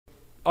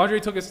Andre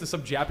took us to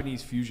some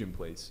Japanese fusion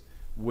place,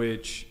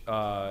 which,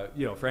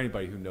 for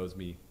anybody who knows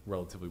me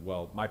relatively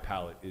well, my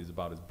palate is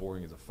about as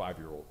boring as a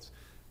 5-year-old's.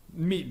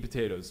 Meat and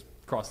potatoes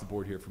across the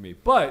board here for me.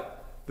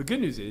 But the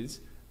good news is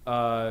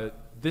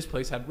this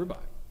place had ribeye,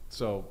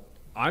 so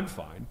I'm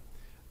fine.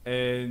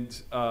 And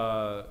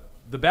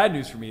the bad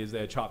news for me is they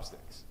had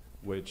chopsticks,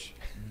 which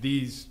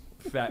these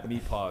fat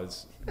meat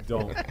paws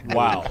don't.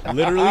 Wow.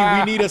 Literally,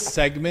 we need a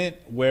segment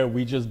where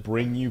we just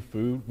bring you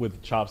food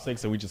with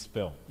chopsticks and we just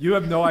film. You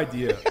have no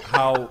idea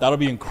how. That'll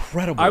be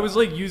incredible. I was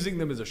like using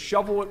them as a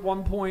shovel at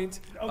one point.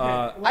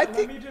 Okay,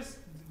 let me just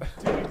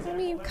do an example. I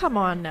mean, come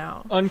on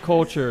now.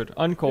 Uncultured.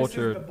 This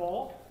is the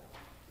bowl.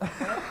 Okay,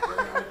 we're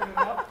going to open it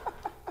up.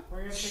 We're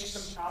going to take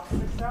some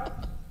chopsticks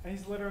out. And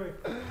he's literally...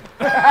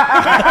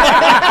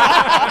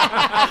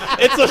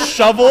 It's a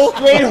shovel.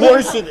 Great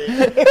horse in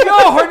it. You know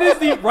how hard it is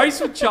to eat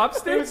rice with It was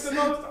chopsticks? the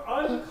most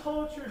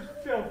uncultured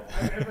filth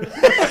I've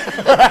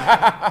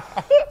ever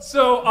seen.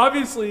 So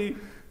obviously,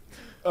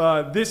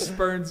 this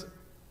spurns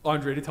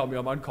Andre to tell me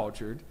I'm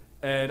uncultured,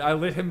 and I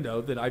let him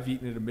know that I've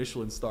eaten at a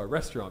Michelin star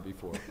restaurant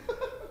before.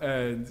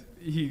 And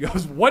he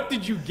goes, "What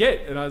did you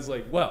get?" And I was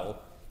like,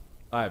 "Well,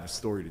 I have a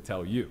story to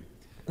tell you."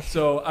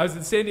 So I was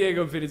in San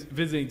Diego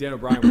visiting Dan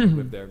O'Brien when he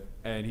lived there,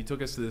 and he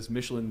took us to this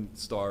Michelin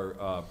star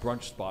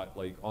brunch spot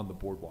like on the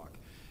boardwalk,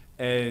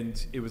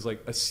 and it was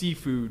like a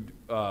seafood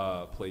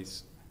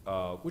place,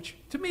 which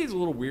to me is a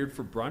little weird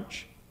for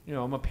brunch. You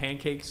know, I'm a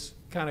pancakes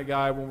kind of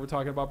guy when we're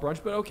talking about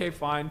brunch, but okay,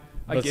 fine.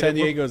 But San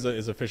Diego is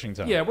a fishing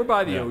town. Yeah, we're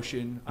by the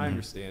ocean. I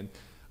understand.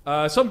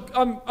 So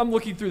I'm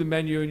looking through the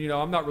menu, and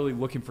I'm not really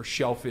looking for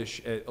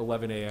shellfish at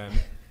 11 a.m.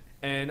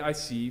 And I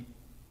see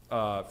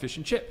fish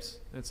and chips,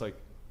 and it's like,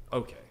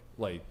 okay,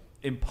 like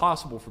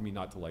impossible for me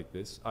not to like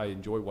this. I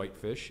enjoy white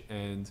fish,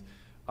 and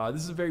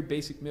this is a very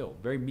basic meal,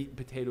 very meat and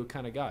potato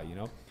kind of guy,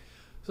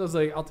 So I was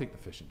like, I'll take the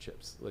fish and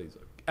chips. Like,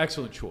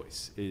 excellent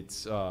choice.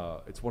 It's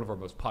one of our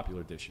most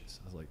popular dishes.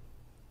 I was like,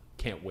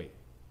 can't wait,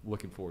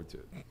 looking forward to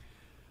it.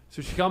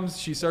 So she comes,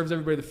 she serves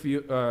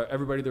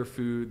everybody their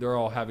food. They're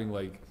all having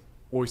like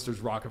oysters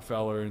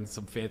Rockefeller and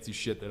some fancy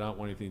shit that I don't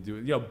want anything to do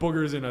with.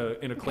 Boogers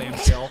in a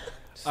clamshell.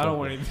 I don't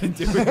want anything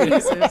to do with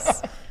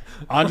it.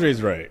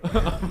 Andre's right.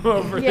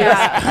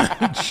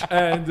 Yeah.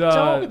 And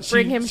Don't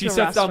bring him she to a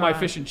sets down my restaurant.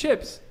 fish and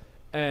chips,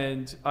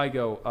 and I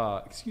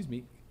go, excuse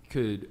me,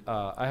 could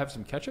I have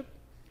some ketchup?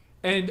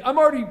 And I'm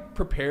already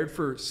prepared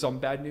for some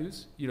bad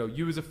news.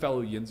 You as a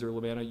fellow Yinzer,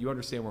 Lamanna, you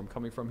understand where I'm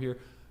coming from here.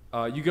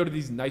 You go to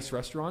these nice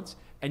restaurants,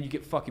 and you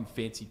get fucking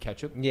fancy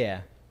ketchup.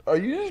 Yeah. Are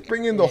you just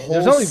bringing the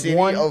whole only city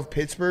one- of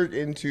Pittsburgh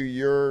into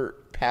your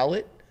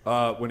palate?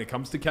 When it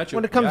comes to ketchup.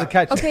 When it comes to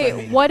ketchup. Okay, I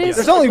mean, what is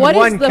there's only what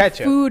one is the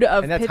ketchup, food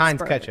of and that's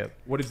Pittsburgh? Heinz ketchup.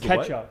 What is the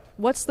Ketchup. what?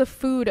 What's the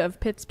food of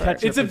Pittsburgh?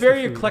 Ketchup. It's a is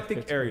very the food of eclectic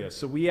Pittsburgh. area.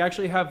 So we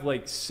actually have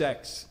like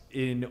sects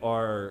in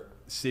our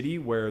city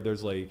where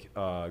there's like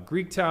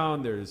Greek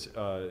town, there's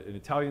an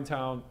Italian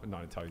town,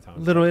 not Italian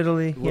town. Little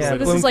Italy. Little Yeah. So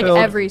this is like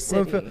Bloomfield, every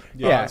city. Bloomfield.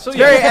 Yeah. Yeah. So It's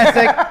very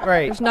ethnic.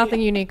 Right. There's nothing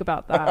unique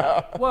about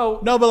that. Well,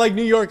 No, but like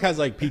New York has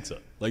like pizza.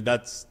 Like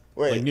that's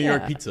Wait. like New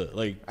York Yeah. pizza.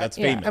 Like that's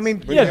Yeah. famous. I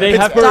mean, Yeah, they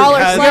have Dollar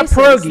has- slices.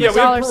 we got pierogies. Yeah, we have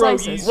Dollar pierogies.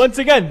 slices. Once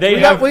again, we got they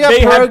have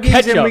pierogies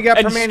ketchup and we got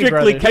and Permane strictly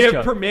Brothers. we have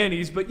ketchup.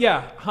 Permanis, but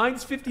yeah,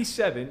 Heinz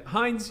 57,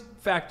 Heinz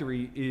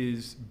factory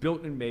is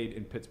built and made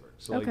in Pittsburgh.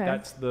 So like Okay.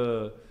 that's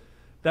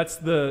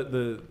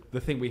the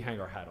thing we hang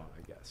our hat on,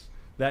 I guess.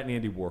 That and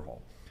Andy Warhol.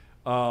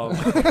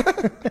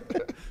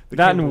 That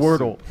and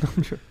Campbell's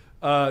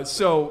Wordle.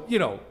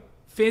 So,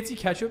 fancy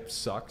ketchup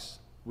sucks.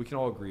 We can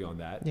all agree on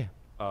that.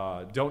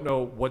 Yeah. Don't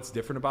know what's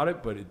different about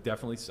it, but it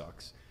definitely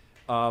sucks.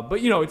 But,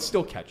 it's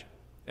still ketchup.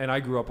 And I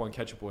grew up on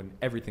ketchup on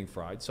everything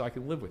fried, so I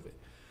can live with it.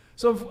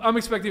 So if I'm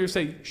expecting her to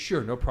say,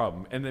 sure, no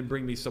problem, and then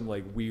bring me some,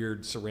 like,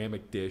 weird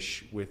ceramic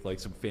dish with, like,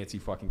 some fancy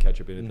fucking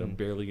ketchup in it that I'm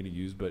barely going to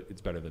use, but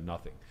it's better than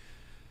nothing.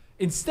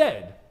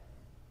 Instead,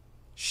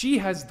 she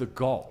has the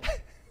gall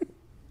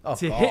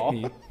to hit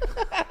me.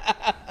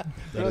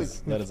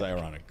 that is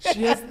ironic.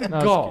 She has the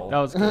That gall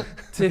was good.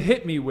 to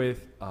hit me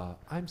with,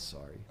 I'm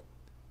sorry,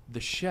 the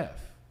chef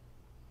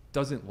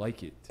doesn't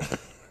like it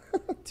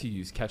to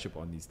use ketchup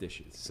on these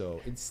dishes.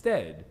 So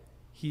instead,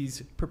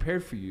 he's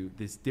prepared for you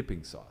this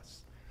dipping sauce.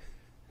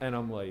 And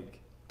I'm like,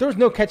 There was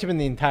no ketchup in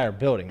the entire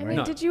building, I right? mean,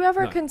 No, did you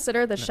ever no.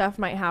 consider the chef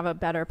might have a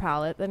better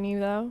palate than you,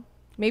 though?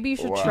 Maybe you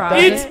should Wow. try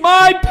it's it.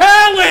 my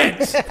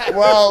palate!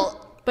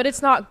 Well, But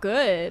it's not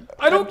good.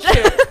 I don't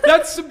care.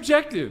 That's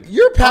subjective.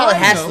 your palate I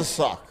has know. to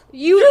suck.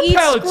 You Your eat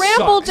palate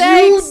scrambled sucks.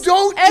 eggs You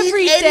don't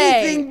every eat day.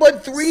 anything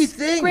but three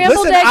things.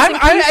 Scrambled Listen, eggs and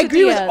I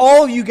agree with quesadillas.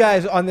 all you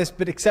guys on this,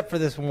 but except for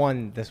this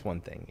one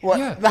thing. What?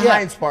 Yeah. The Yeah.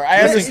 Heinz part.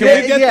 I Listen,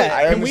 understand. can we get,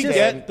 I can we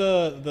understand. get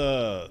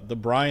the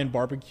Brian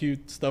barbecue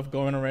stuff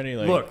going already?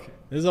 Like, Look.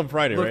 this is on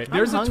Friday, Look, right?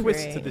 there's a I'm twist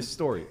hungry. to this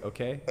story,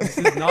 okay? This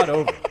is not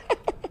over.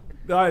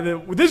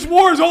 This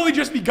war has only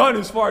just begun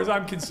as far as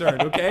I'm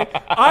concerned, okay?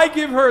 I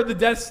give her the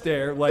death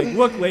stare, like,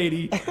 look,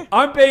 lady,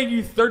 I'm paying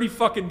you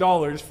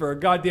 $30 for a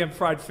goddamn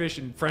fried fish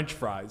and French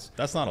fries.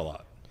 That's not a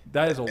lot.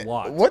 That is a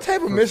lot. What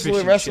type of for Michelin fish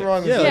and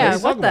restaurant chips. is Yeah, Yeah,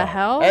 this? what the about?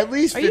 hell? At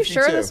least Are you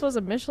sure 52. this was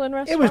a Michelin It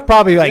restaurant? was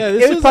probably like Yeah, it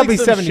this was is probably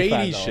like some $75.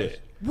 shady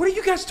shit. What are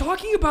you guys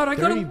talking about? I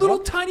got a little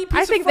tiny piece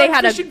I think of they fried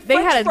had a fish and they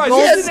French had a fries.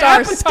 gold This is an star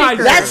appetizer.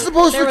 sticker. That's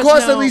supposed There to was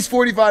cost no- at least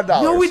 $45.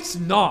 No, it's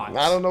not.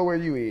 I don't know where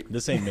you eat.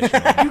 This ain't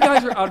Michelin. You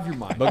guys are out of your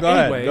mind. But go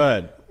Anyway,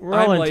 ahead. We're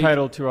all I'm like,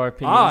 entitled to our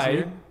opinions I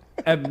here.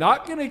 am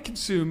not going to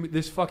consume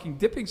this fucking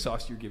dipping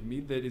sauce you're giving me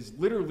that is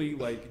literally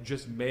like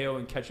just mayo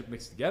and ketchup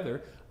mixed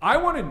together. I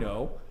want to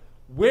know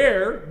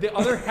where the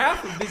other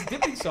half of this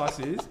dipping sauce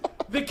is,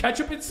 the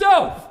ketchup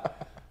itself.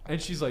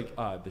 And she's like,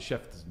 the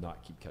chef does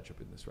not keep ketchup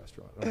in this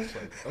restaurant. And I'm just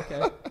like,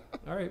 okay,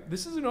 all right,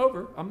 this isn't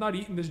over. I'm not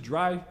eating this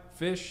dry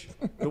fish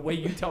the way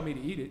you tell me to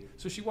eat it.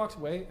 So she walks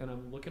away, and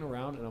I'm looking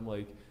around, and I'm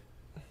like,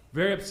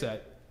 very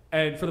upset.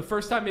 And for the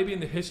first time maybe in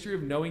the history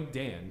of knowing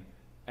Dan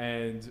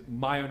and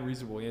my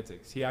unreasonable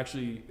antics, he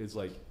actually is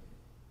like,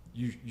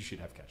 you should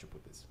have ketchup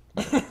with this.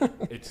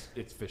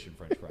 It's fish and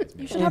French fries.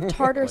 Man. You should have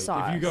tartar Like,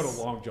 sauce. If you go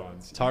to Long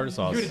John's, Tartar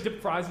sauce. you're gonna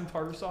dip fries in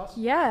tartar sauce.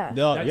 Yeah.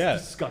 No, That's yeah.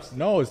 disgusting.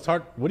 No, it's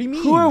tart. What do you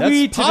mean? Who are That's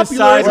we to popular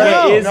decide as what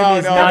hell. is and is No,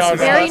 not no, no,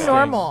 Very disgusting?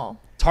 normal.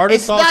 Tartar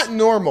It's sauce. not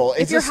normal.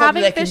 It's If you're just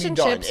something having that can fish be and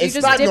done. chips, you It's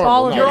just not dip normal,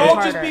 all of no. You're your all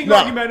tartar. just being No.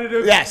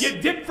 argumentative. Yes.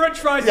 You dip French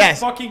fries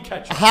Yes. in fucking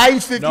ketchup.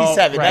 Heinz 57.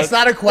 No, That's right.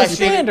 not a question.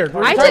 standard.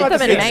 I Talking dip about them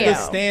the in It's standard. the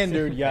mayo.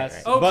 standard,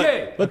 yes.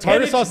 Okay. But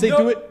tartar And sauce, it's they no-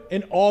 do it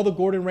in all the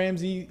Gordon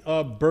Ramsay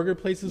burger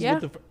places. Yeah.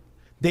 With the,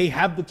 they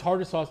have the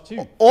tartar sauce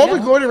too. All the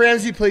Gordon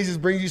Ramsay places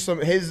brings you some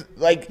as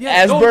they'll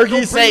Berkey's bring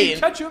you saying,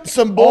 ketchup.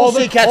 some All the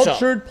bullshit ketchup,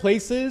 cultured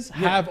places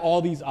have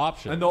all these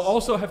options. And they'll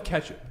also have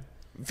ketchup.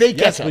 fake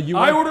yes, ketchup. but you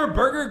I want- order a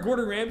burger at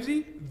Gordon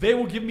Ramsay, they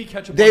will give me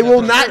ketchup. They on that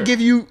will burger. not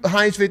give you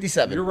Heinz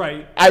 57. You're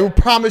right. I will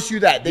promise you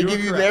that. They You're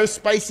give you correct. their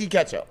spicy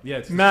ketchup. Yeah,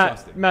 it's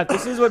disgusting. Matt,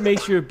 this is what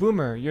makes you a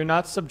boomer. You're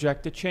not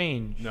subject to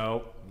change.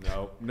 No.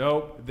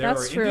 There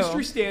That's are true.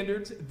 industry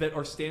standards that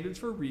are standards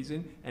for a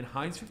reason, and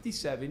Heinz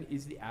 57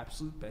 is the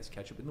absolute best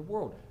ketchup in the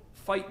world.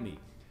 Fight me.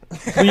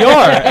 We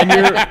are, and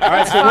you're. all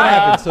right, so what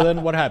happens? So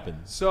then what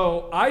happens?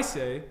 So I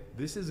say,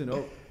 this isn't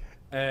over.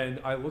 And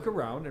I look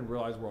around and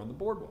realize we're on the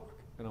boardwalk.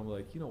 And I'm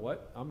like, you know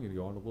what? I'm going to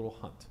go on a little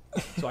hunt.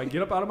 So I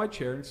get up out of my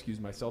chair and excuse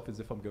myself as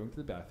if I'm going to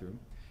the bathroom.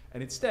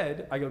 And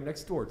instead, I go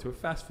next door to a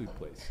fast food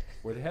place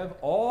where they have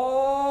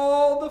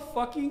all the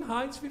fucking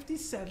Heinz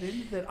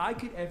 57 that I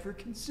could ever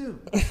consume.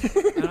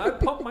 And I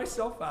pump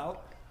myself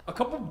out a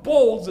couple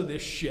bowls of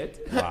this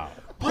shit. Wow.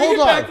 Bring Hold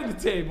it back on. to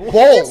the table.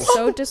 Bowls.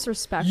 So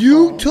disrespectful.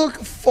 You took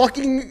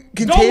fucking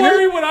Don't worry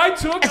container. what I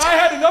took. I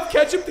had enough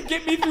ketchup to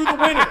get me through the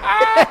winter.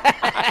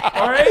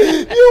 All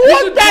right? You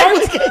went back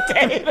with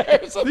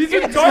containers. These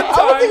are dark I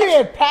don't think he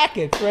times. had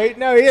packets, right?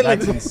 No, he had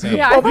That's like. insane.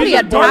 Yeah, I thought he These are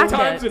had dark packets.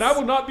 times, and I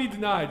will not be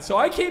denied. So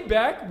I came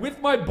back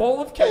with my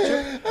bowl of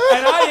ketchup, and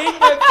I ate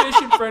that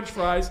fish and French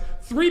fries,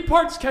 3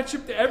 parts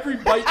ketchup to every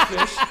bite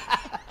fish,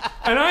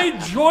 and I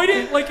enjoyed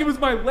it like it was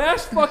my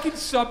last fucking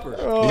supper.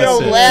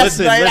 Last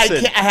night,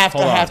 I have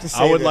Hold on. to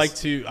say I would this. like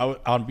to,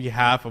 on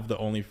behalf of the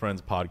Only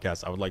Friends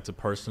podcast, I would like to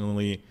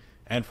personally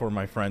and for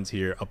my friends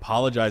here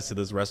apologize to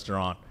this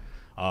restaurant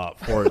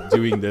for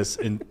doing this.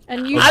 And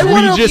And you, I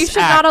wanna- you should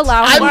not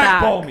allow him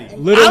Blackball back. me.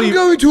 literally, I'm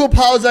going to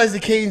apologize to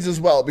Canes as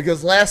well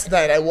because last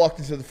night I walked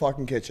into the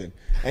fucking kitchen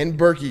and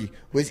Berkey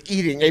was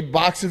eating a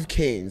box of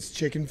Canes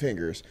chicken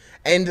fingers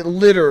and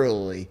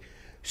literally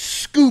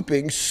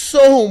scooping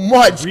so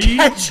much 3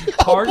 ketchup.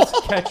 parts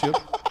ketchup,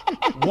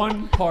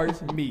 1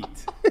 part meat.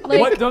 Like,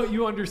 what don't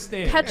you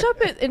understand? Ketchup,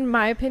 in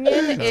my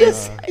opinion,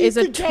 is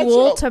a the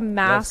tool ketchup. to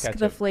mask ketchup.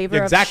 the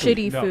flavor Exactly. of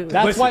shitty No. food.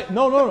 that's Listen. why.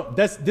 No.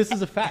 This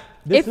is a fact.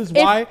 This is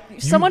why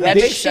someone that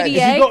makes makes sense. shitty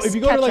if eggs, you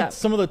go to like ketchup.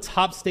 some of the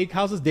top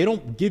steakhouses, they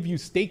don't give you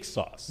steak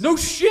sauce. No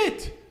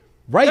shit.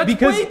 Right? That's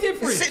because way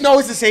different. No,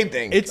 it's the same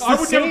thing. it's I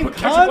the would never same put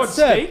ketchup on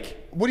concept. steak.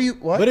 What do you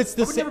what? But it's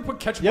the I would same. never put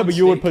ketchup Yeah, on but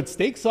you would steak. put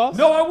steak sauce.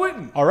 No, I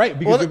wouldn't. All right,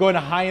 because Well, you're going to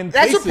high-end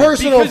that's a places.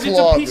 personal Because it's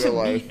flaw a of piece your of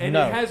life. meat and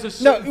No. it has a No,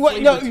 certain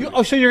what, no. flavor to it.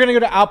 Oh, so you're gonna go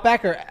to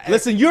Outback or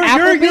Listen, you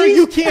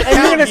Applebee's? can't. And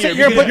you're gonna count say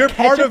here you're because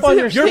putting ketchup on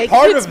your you're steak?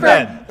 part It's of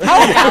that. how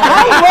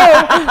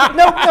low?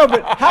 No,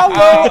 but how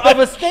low of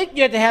a steak do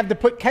you have to have to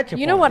put ketchup?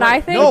 You know on? what I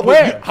think? No, but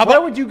Where? how Where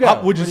about- would you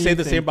go? Would you What do say you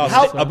the think? same about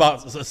How-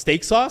 about a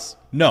steak sauce?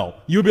 No,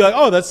 you'd be like,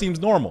 oh, that seems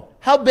normal.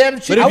 How bad of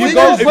But chicken if you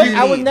fingers go- do if you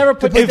I would need never to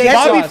put put If steak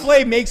Bobby sauce.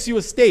 Flay makes you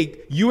a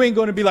steak, you ain't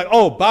going to be like,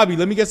 oh, Bobby,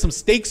 let me get some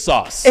steak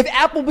sauce. If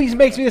Applebee's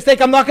makes me a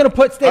steak, I'm not gonna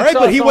put steak All right,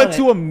 sauce but he on went it.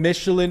 to a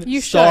Michelin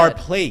You star should.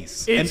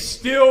 place. It's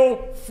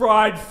still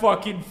fried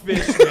fucking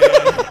fish,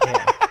 man.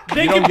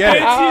 They You can don't get it.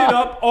 fancy it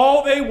up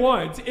all they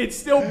want. It's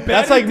still better.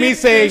 That's like me than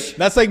saying. fish.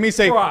 That's like me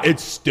saying. fried.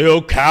 It's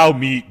still cow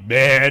meat,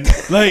 man.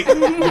 Like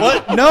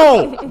what?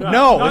 No,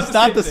 it's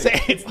not the same.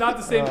 It's not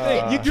the same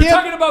thing. You're can't-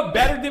 talking about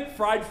batter dip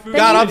fried food.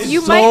 God, I'm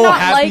you so might not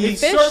happy. like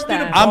It's fish served in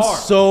a then. bar. I'm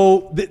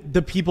so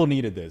the people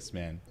needed this,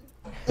 man.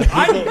 This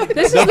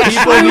is The the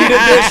people true, needed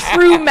this. the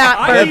true Matt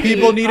I The Berkey.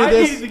 people needed I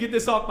this. needed to get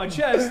this off my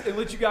chest and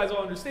let you guys all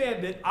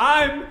understand that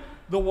I'm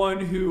the one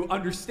who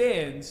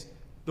understands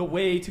the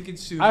way to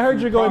consume. I heard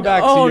food you're going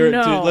properly. back Oh, to your.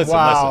 no. To, listen,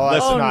 Wow, listen,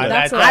 that's listen. not-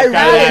 That's that- I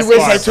that- really that's wish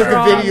I far took a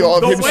strong. video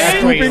of The him way-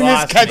 scooping this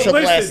Lost ketchup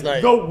Listen, last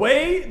night. the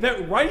way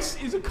that rice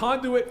is a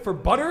conduit for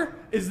butter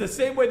is the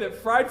same way that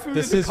fried food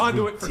This is a is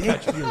conduit for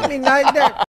ketchup. I mean, not that.